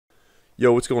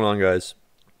Yo, what's going on, guys?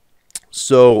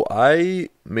 So I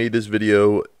made this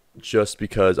video just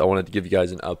because I wanted to give you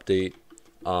guys an update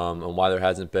on why there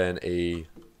hasn't been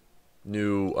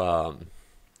new um,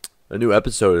 a new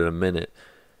episode in a minute,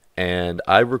 and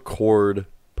I record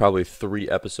probably 3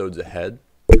 episodes ahead,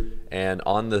 and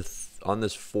on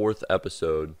this fourth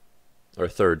episode or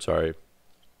third, sorry,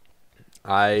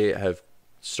 I have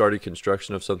started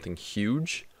construction of something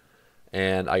huge,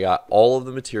 and I got all of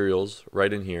the materials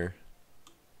right in here,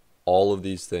 all of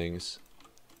these things.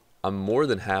 I'm more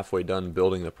than halfway done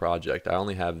building the project. I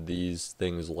only have these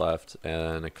things left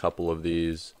and a couple of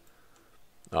these.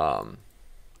 Um,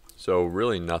 so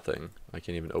really nothing. I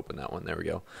can't even open that one. There we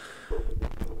go.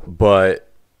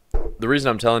 But the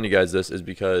reason I'm telling you guys this is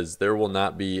because there will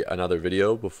not be another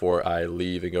video before I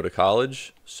leave and go to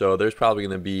college. So there's probably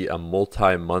going to be a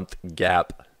multi-month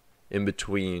gap in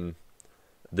between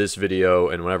this video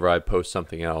and whenever I post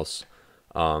something else.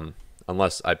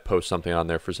 Unless I post something on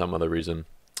there for some other reason.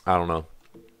 I don't know.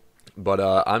 But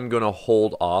I'm gonna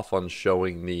hold off on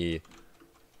showing the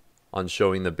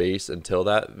base until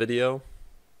that video.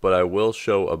 But I will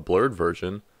show a blurred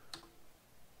version.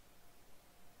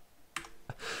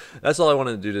 That's all I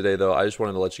wanted to do today, though. I just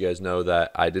wanted to let you guys know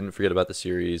that I didn't forget about the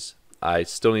series. I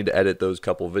still need to edit those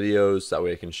couple videos. That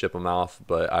way I can ship them off.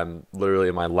 But I'm literally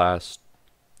in my last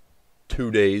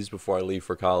 2 days before I leave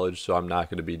for college. So I'm not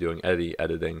going to be doing any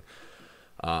editing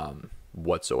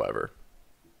whatsoever.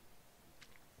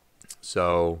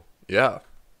 So, yeah.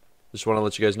 Just want to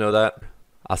let you guys know that.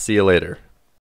 I'll see you later.